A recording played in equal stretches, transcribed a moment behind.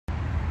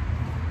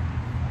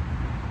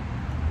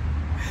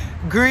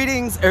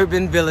Greetings,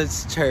 Urban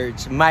Village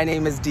Church. My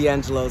name is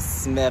D'Angelo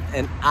Smith,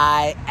 and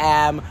I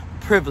am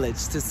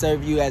privileged to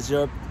serve you as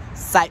your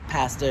site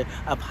pastor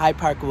of Hyde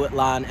Park,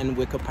 Woodlawn, and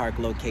Wicker Park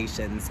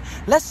locations.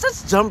 Let's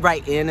just jump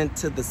right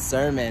into the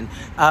sermon.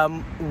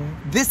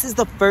 This is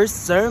the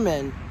first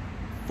sermon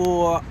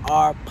for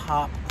our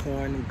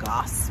Popcorn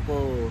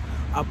Gospel.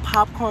 Our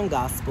Popcorn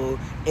Gospel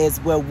is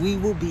where we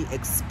will be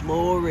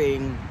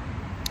exploring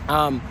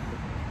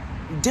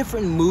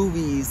different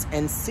movies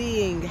and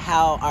seeing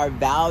how our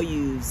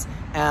values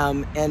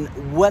and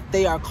what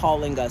they are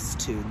calling us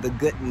to, the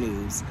good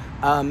news.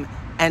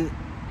 And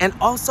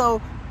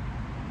also,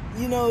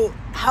 you know,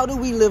 how do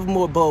we live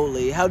more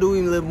boldly? How do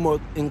we live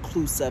more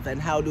inclusive?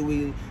 And how do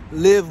we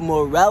live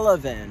more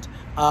relevant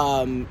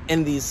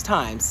in these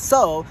times?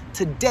 So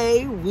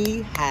today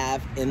we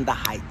have In the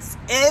Heights.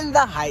 In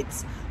the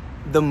Heights,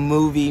 the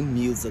movie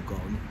musical.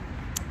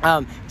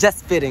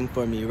 Just fitting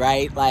for me,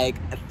 right? Like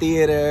a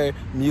theater,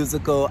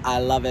 musical, I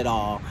love it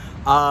all.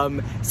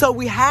 So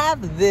we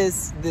have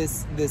this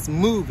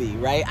movie,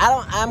 right?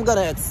 I'm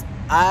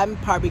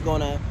probably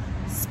gonna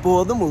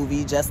spoil the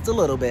movie just a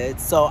little bit,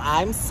 so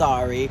I'm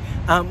sorry.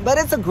 But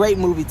it's a great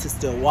movie to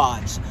still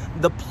watch.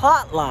 The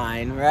plot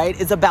line, right,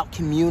 is about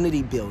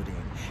community building.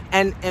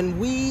 And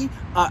we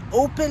are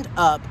opened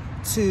up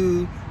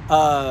to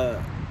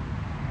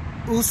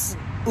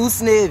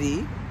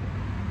Usnavi,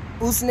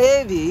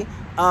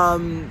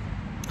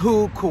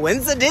 who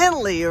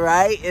coincidentally,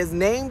 right, is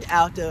named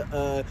after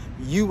a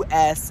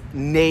U.S.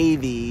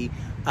 Navy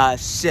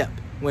ship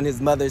when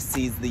his mother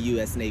sees the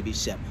U.S. Navy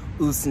ship,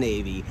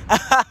 Usnavi.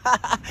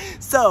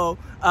 So,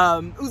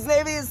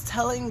 Usnavi is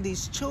telling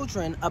these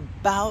children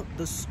about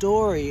the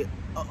story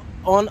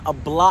on a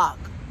block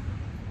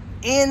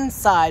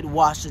inside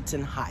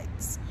Washington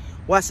Heights.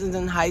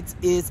 Washington Heights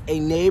is a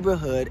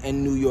neighborhood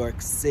in New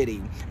York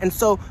City. And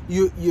so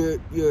you're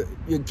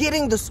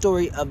getting the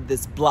story of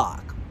this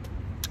block.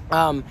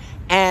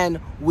 And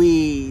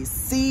we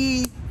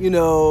see, you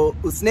know,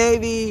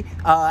 Usnavi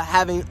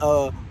having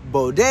a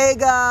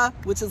bodega,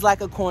 which is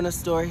like a corner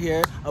store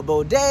here, a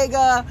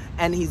bodega,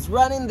 and he's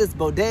running this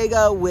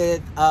bodega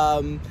with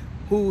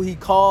who he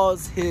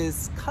calls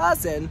his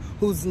cousin,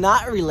 who's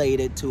not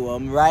related to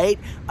him, right?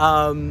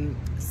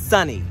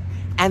 Sonny.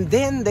 And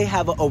then they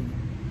have a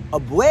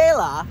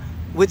abuela,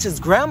 which is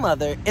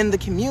grandmother in the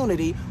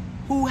community,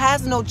 who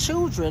has no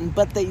children,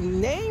 but they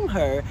name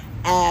her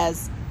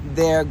as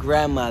their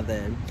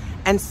grandmother.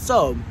 And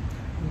so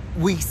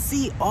we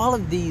see all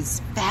of these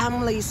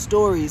family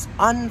stories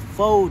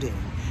unfolding.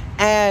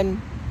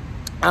 And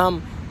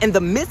in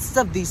the midst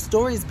of these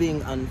stories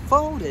being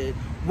unfolded,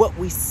 what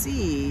we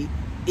see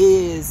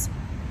is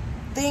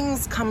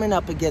things coming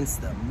up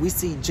against them. We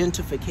see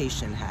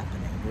gentrification happening,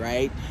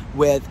 right?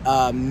 With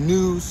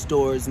new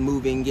stores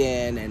moving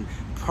in and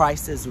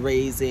prices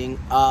raising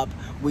up.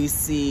 We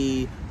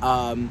see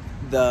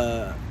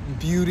the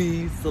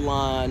beauty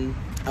salon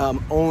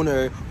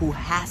owner who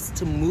has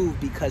to move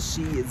because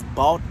she is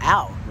bought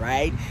out,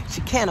 right?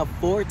 She can't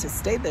afford to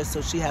stay there,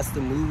 so she has to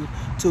move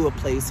to a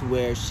place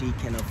where she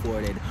can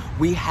afford it.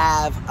 We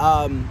have,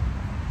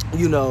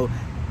 you know,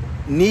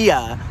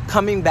 Nia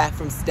coming back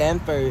from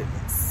Stanford,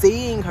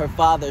 seeing her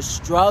father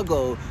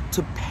struggle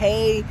to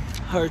pay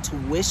her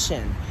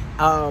tuition,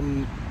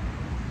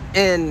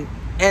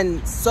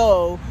 and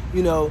so,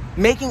 you know,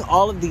 making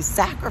all of these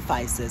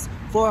sacrifices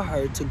for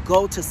her to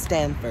go to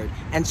Stanford,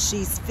 and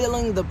she's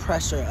feeling the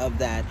pressure of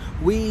that.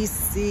 We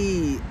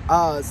see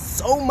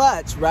so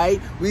much, right?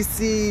 We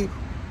see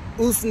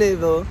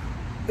Usnavi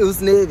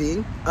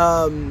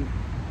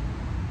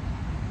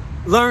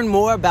learn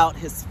more about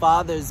his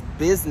father's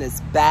business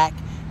back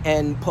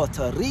in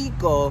Puerto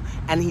Rico,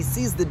 and he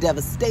sees the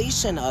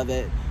devastation of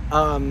it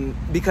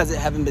because it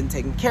haven't been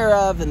taken care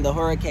of, and the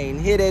hurricane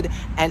hit it,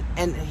 and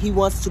he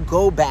wants to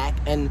go back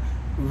and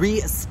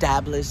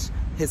reestablish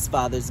his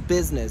father's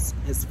business.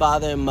 His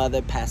father and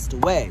mother passed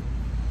away.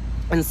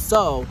 And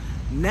so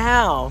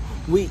now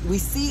we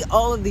see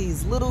all of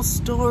these little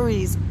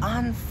stories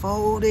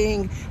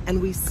unfolding,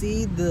 and we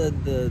see the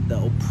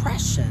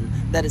oppression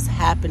that is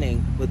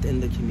happening within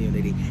the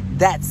community.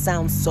 That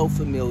sounds so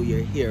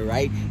familiar here,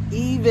 right?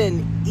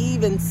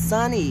 Even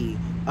Sonny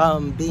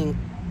being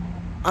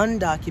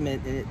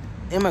undocumented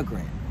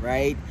immigrant,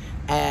 right?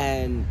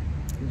 And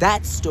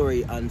that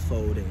story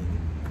unfolding.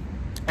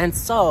 And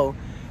so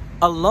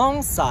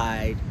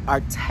alongside our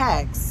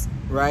text,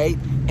 right,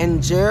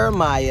 in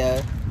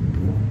Jeremiah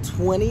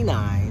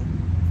 29,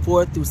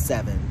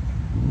 4-7,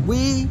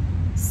 we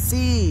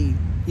see,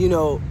 you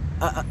know,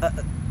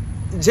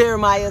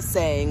 Jeremiah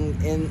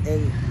saying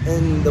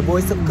in the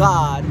voice of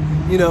God,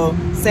 you know,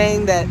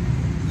 saying that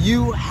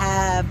you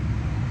have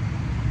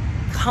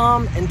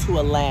come into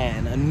a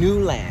land, a new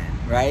land,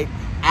 right?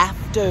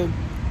 After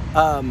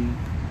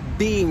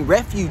being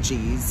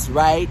refugees,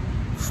 right,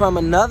 from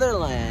another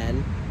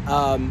land,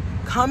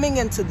 coming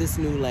into this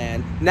new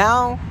land,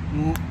 now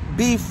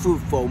be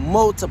fruitful,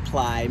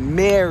 multiply,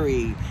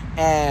 marry,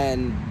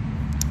 and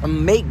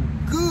make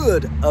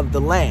good of the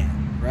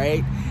land.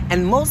 right?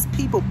 And most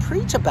people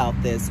preach about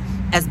this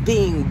as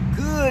being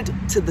good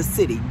to the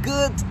city,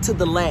 good to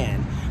the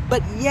land.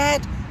 But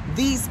yet,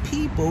 these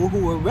people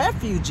who were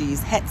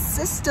refugees had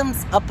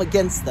systems up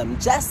against them,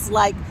 just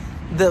like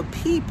the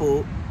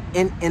people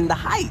in the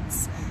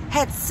Heights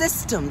had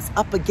systems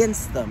up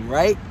against them,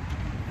 right?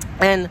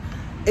 And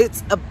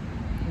it's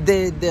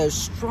their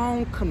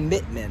strong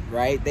commitment,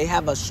 right? They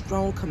have a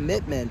strong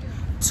commitment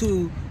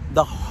to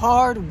the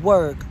hard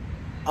work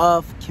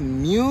of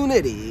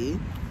community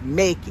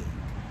making,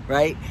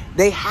 right?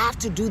 They have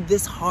to do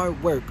this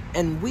hard work,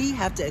 and we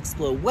have to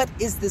explore what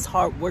is this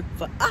hard work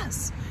for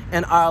us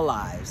in our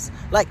lives.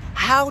 Like,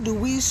 how do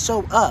we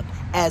show up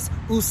as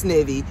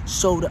Usnevi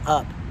showed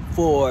up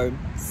for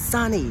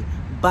Sunny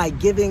by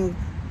giving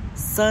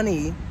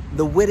Sunny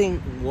the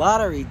winning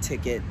lottery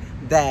ticket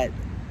that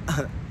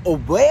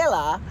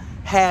Abuela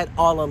had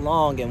all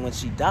along, and when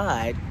she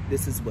died,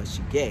 this is what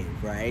she gave,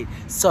 right?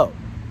 So,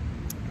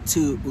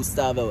 to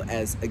Gustavo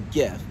as a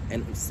gift,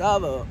 and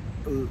Gustavo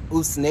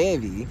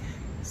Usnevi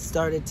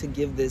started to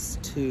give this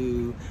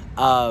to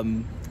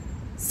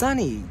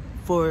Sunny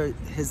for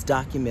his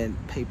document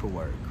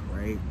paperwork,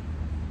 right?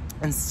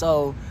 And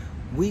so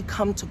we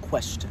come to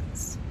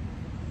questions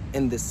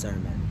in this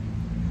sermon.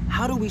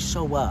 How do we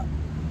show up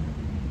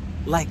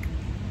like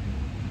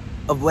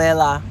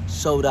Abuela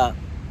showed up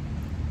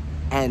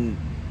and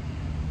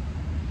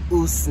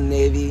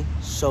Usnevi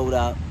showed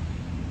up,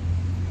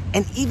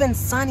 and even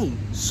Sunny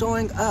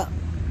showing up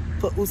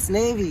for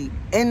Usnevi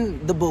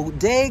in the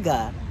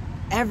bodega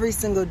every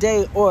single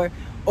day, or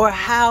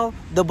how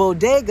the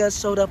bodega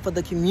showed up for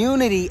the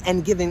community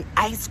and giving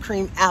ice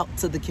cream out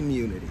to the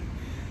community?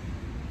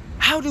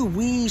 How do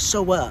we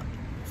show up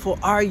for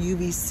our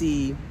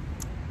UVC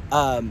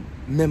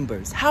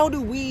members? How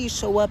do we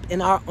show up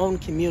in our own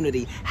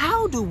community?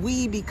 How do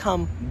we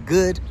become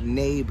good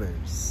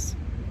neighbors?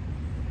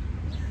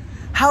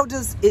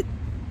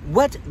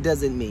 What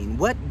does it mean?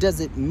 What does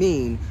it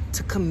mean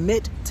to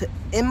commit to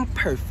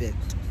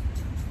imperfect,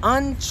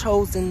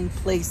 unchosen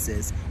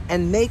places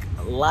and make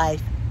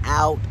life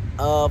out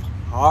of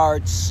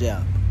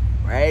hardship,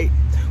 right?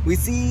 We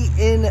see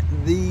in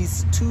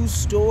these two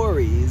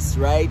stories,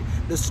 right?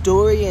 The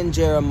story in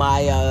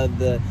Jeremiah,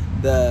 the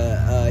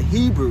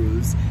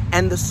Hebrews,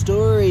 and the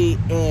story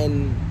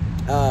in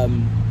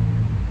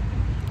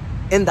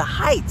the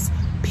Heights.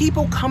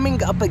 People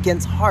coming up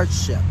against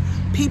hardship.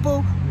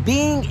 People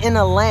being in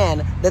a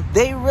land that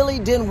they really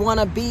didn't want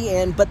to be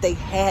in, but they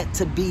had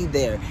to be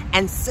there.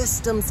 And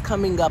systems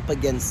coming up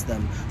against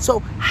them. So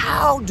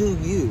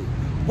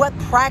what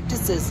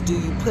practices do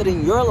you put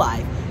in your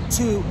life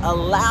to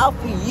allow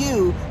for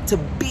you to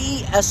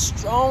be a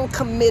strong,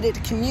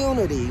 committed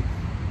community?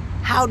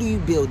 How do you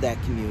build that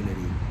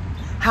community?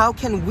 How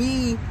can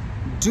we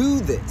do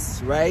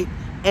this, right?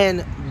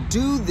 And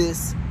do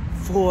this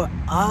for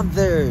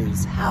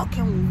others? How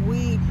can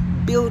we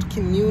build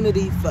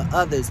community for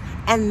others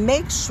and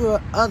make sure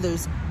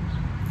others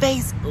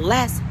face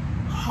less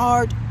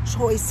hard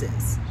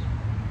choices?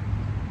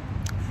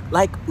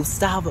 Like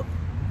Usnevi,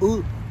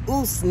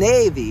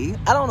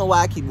 I don't know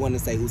why I keep wanting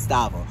to say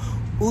Gustavo.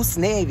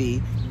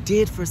 Usnevi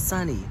did for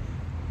Sunny.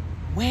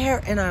 Where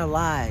in our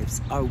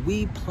lives are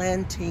we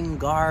planting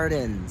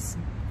gardens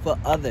for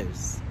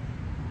others?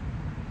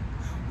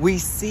 We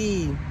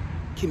see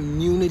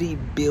community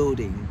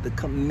building, the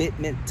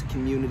commitment to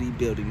community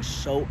building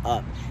show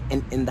up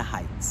in the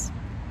Heights.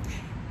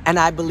 And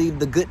I believe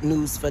the good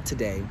news for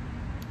today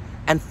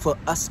and for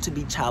us to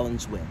be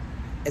challenged with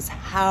is,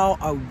 how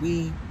are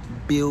we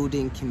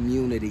building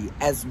community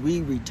as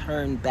we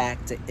return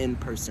back to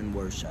in-person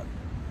worship?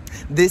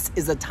 This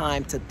is a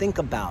time to think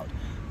about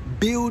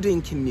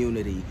building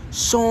community,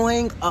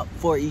 showing up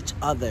for each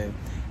other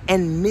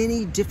in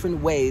many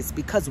different ways,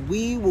 because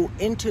we will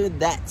enter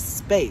that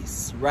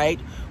space, right,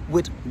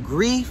 with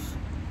grief,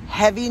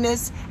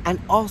 heaviness, and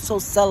also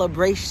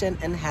celebration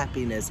and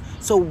happiness.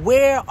 So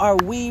where are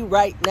we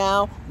right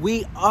now?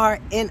 We are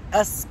in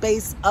a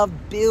space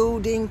of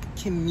building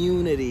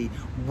community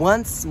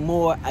once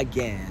more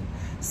again.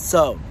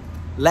 So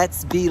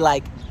let's be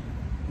like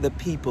the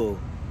people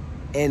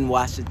in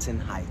Washington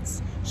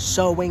Heights,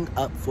 showing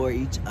up for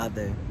each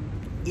other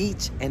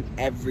each and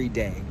every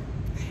day,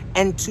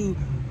 and to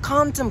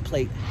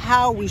contemplate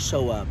how we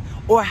show up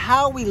or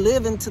how we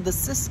live into the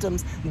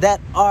systems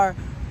that are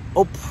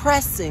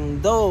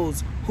oppressing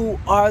those who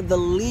are the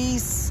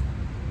least,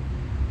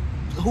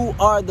 who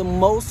are the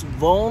most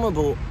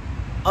vulnerable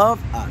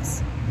of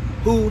us,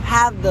 who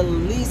have the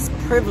least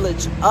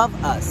privilege of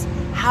us.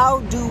 How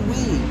do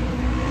we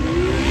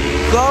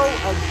go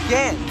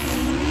against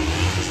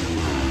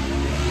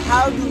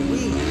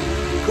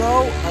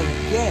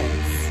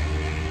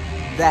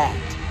that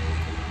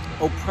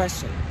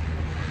oppression?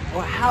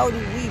 Or how do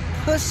we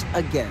push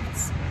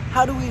against?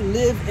 How do we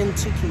live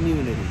into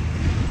community?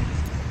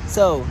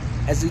 So,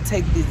 as we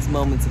take these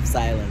moments of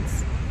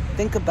silence,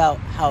 think about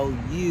how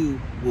you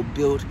will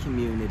build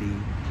community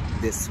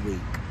this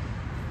week.